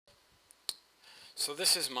So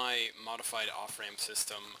this is my modified off-ramp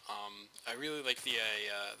system. I really like the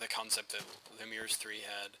concept that Lemures3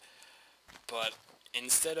 had, but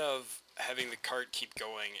instead of having the cart keep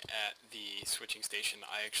going at the switching station,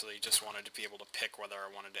 I actually just wanted to be able to pick whether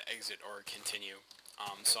I wanted to exit or continue.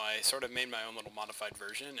 So I sort of made my own little modified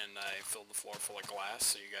version, and I filled the floor full of glass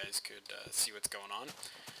so you guys could see what's going on.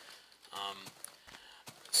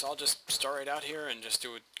 So I'll just start right out here and just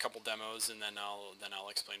do a couple demos, and then I'll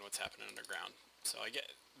explain what's happening underground. So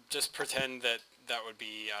just pretend that that would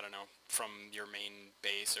be, I don't know, from your main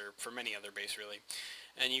base or from any other base really.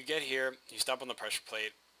 And you get here, you stop on the pressure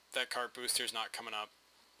plate, that cart booster's not coming up.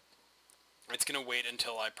 It's going to wait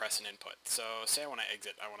until I press an input. So say I want to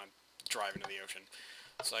exit, I want to drive into the ocean.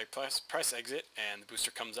 So I press exit and the booster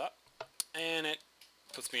comes up and it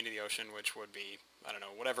puts me into the ocean, which would be, I don't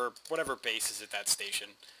know, whatever base is at that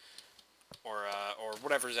station or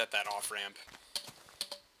whatever's at that off-ramp.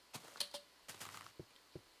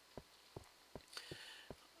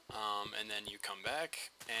 And then you come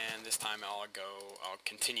back, and this time I'll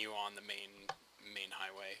continue on the main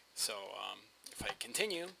highway. So if I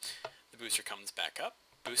continue, the booster comes back up,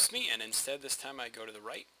 boosts me, and instead this time I go to the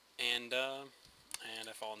right, and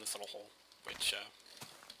I fall in this little hole, which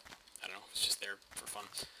I don't know, it's just there for fun.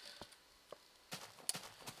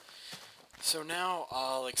 So now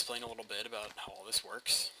I'll explain a little bit about how all this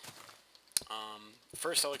works.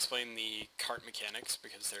 First I'll explain the cart mechanics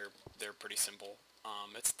because they're pretty simple.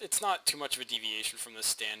 It's not too much of a deviation from the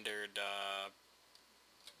standard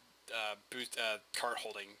cart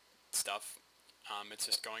holding stuff. It's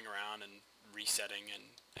just going around and resetting,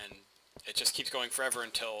 and it just keeps going forever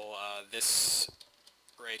until this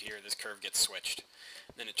right here, this curve gets switched.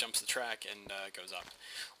 Then it jumps the track and goes up.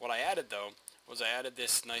 What I added though was I added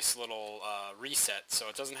this nice little reset, so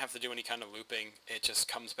it doesn't have to do any kind of looping. It just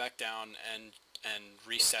comes back down and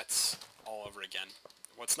resets all over again.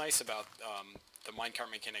 What's nice about the minecart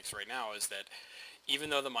mechanics right now is that even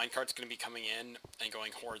though the minecart's going to be coming in and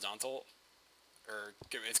going horizontal, or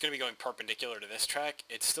it's going to be going perpendicular to this track,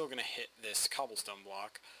 it's still going to hit this cobblestone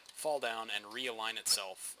block, fall down, and realign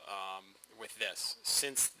itself with this.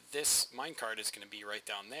 Since this minecart is going to be right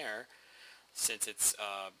down there, since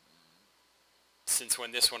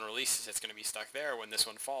when this one releases, it's going to be stuck there. When this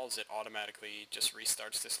one falls, it automatically just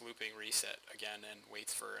restarts this looping reset again and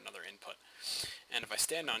waits for another input. And if I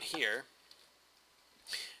stand on here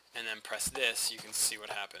and then press this, you can see what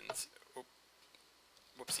happens. Oop.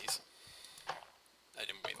 Whoopsies. I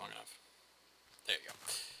didn't wait long enough. There you go.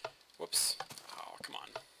 Whoops. Oh, come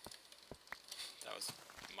on. That was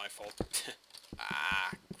my fault.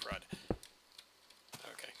 Ah, crud.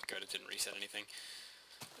 Okay, good. It didn't reset anything.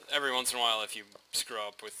 Every once in a while, if you screw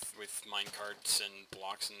up with minecarts and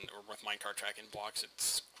blocks, or with minecart track and blocks, it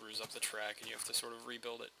screws up the track and you have to sort of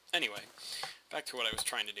rebuild it. Anyway, back to what I was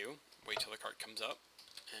trying to do. Wait till the cart comes up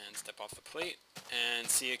and step off the plate and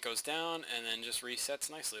see it goes down and then just resets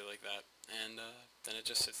nicely like that. And then it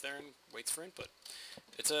just sits there and waits for input.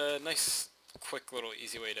 It's a nice, quick, little,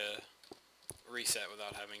 easy way to reset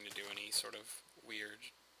without having to do any sort of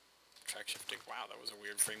weird track shifting. Wow, that was a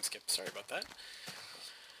weird frame skip. Sorry about that.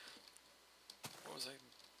 What was I?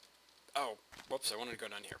 Oh, whoops, I wanted to go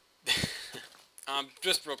down here.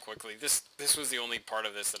 Just real quickly, this was the only part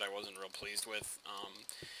of this that I wasn't real pleased with,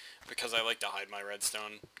 because I like to hide my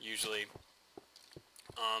redstone, usually.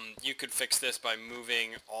 You could fix this by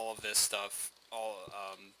moving all of this stuff, all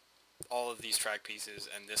of these track pieces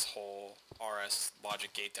and this whole RS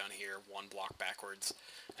logic gate down here one block backwards,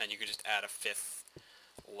 and you could just add a 5th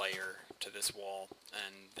layer to this wall,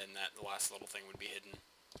 and then that last little thing would be hidden.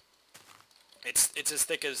 It's as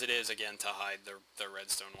thick as it is, again, to hide the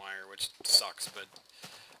redstone wire, which sucks, but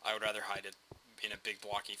I would rather hide it in a big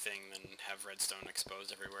blocky thing than have redstone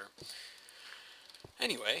exposed everywhere.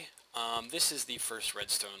 Anyway, this is the first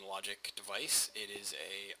redstone logic device. It is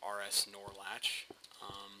a RS NOR latch.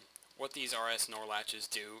 What these RS NOR latches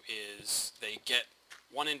do is they get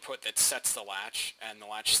one input that sets the latch, and the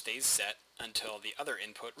latch stays set until the other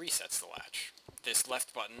input resets the latch. This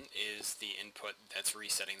left button is the input that's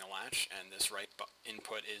resetting the latch, and this right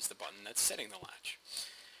input is the button that's setting the latch.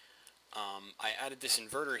 I added this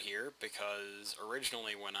inverter here because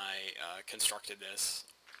originally when I constructed this,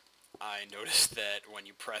 I noticed that when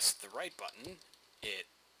you press the right button, it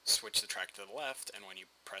switched the track to the left, and when you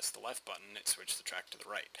press the left button, it switched the track to the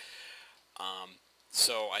right.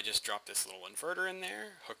 So I just dropped this little inverter in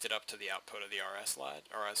there, hooked it up to the output of the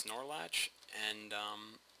RS NOR latch, and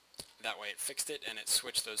that way it fixed it, and it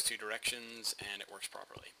switched those two directions, and it works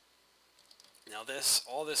properly. Now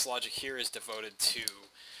all this logic here is devoted to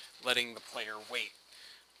letting the player wait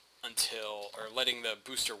or letting the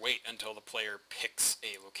booster wait until the player picks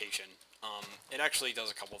a location. It actually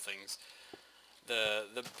does a couple things.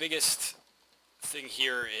 The biggest thing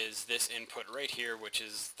here is this input right here, which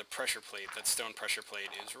is the pressure plate. That stone pressure plate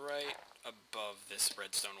is right above this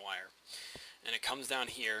redstone wire. And it comes down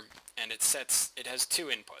here, and it has two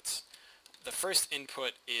inputs. The first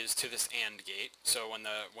input is to this AND gate, so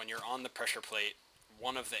when you're on the pressure plate,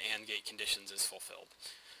 one of the AND gate conditions is fulfilled.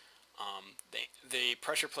 The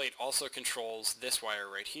pressure plate also controls this wire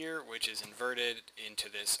right here, which is inverted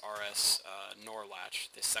into this RS NOR latch,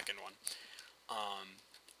 this second one.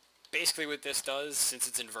 Basically what this does, since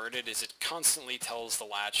it's inverted, is it constantly tells the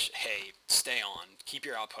latch, hey, stay on, keep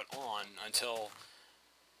your output on until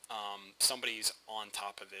somebody's on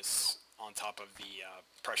top of the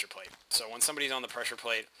pressure plate. So when somebody's on the pressure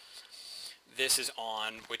plate, this is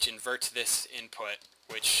on, which inverts this input,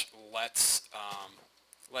 which lets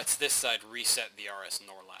this side reset the RS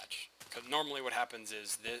NOR latch. Because normally what happens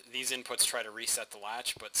is these inputs try to reset the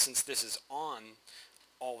latch, but since this is on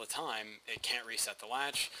all the time, it can't reset the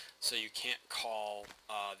latch, so you can't call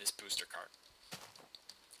this booster cart.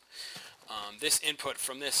 This input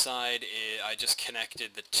from this side, I just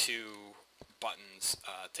connected the two buttons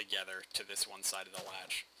together to this one side of the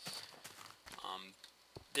latch.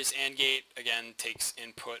 This AND gate, again, takes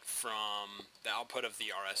input from the output of the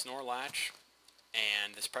RS NOR latch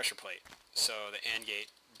and this pressure plate. So the AND gate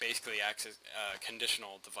basically acts as a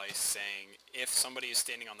conditional device saying if somebody is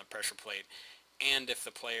standing on the pressure plate and if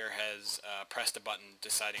the player has pressed a button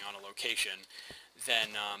deciding on a location, then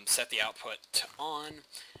set the output to on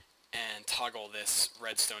and toggle this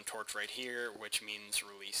redstone torch right here, which means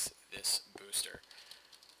release this booster.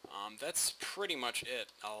 That's pretty much it.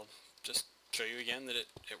 I'll just show you again that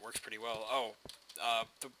it works pretty well. Oh,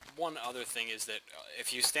 the one other thing is that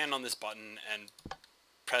if you stand on this button and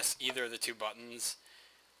press either of the two buttons,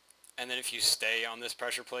 and then if you stay on this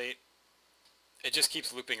pressure plate, it just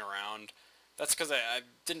keeps looping around. That's because I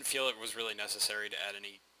didn't feel it was really necessary to add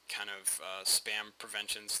any kind of spam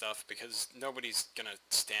prevention stuff, because nobody's gonna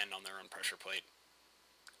stand on their own pressure plate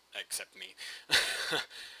except me.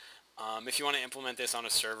 If you want to implement this on a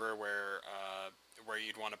server where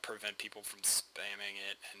you'd want to prevent people from spamming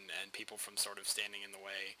it and people from sort of standing in the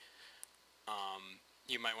way,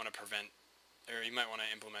 you might want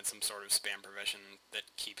to implement some sort of spam prevention that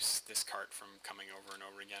keeps this cart from coming over and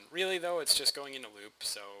over again. Really though, it's just going in a loop,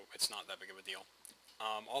 so it's not that big of a deal.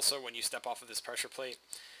 Also, when you step off of this pressure plate,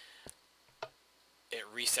 it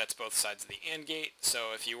resets both sides of the AND gate,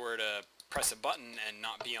 so if you were to press a button and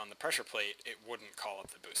not be on the pressure plate, it wouldn't call up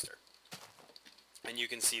the booster. And you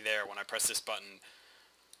can see there, when I press this button,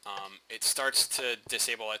 it starts to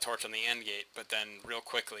disable that torch on the AND gate, but then real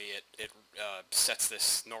quickly it sets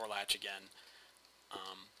this NOR latch again,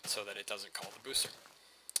 so that it doesn't call the booster.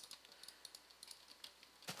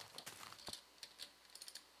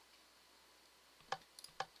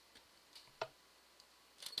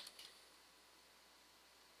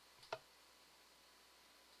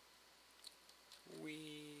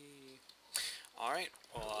 Alright,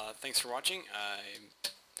 well, thanks for watching. I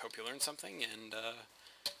hope you learned something, and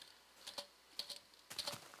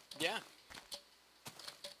yeah.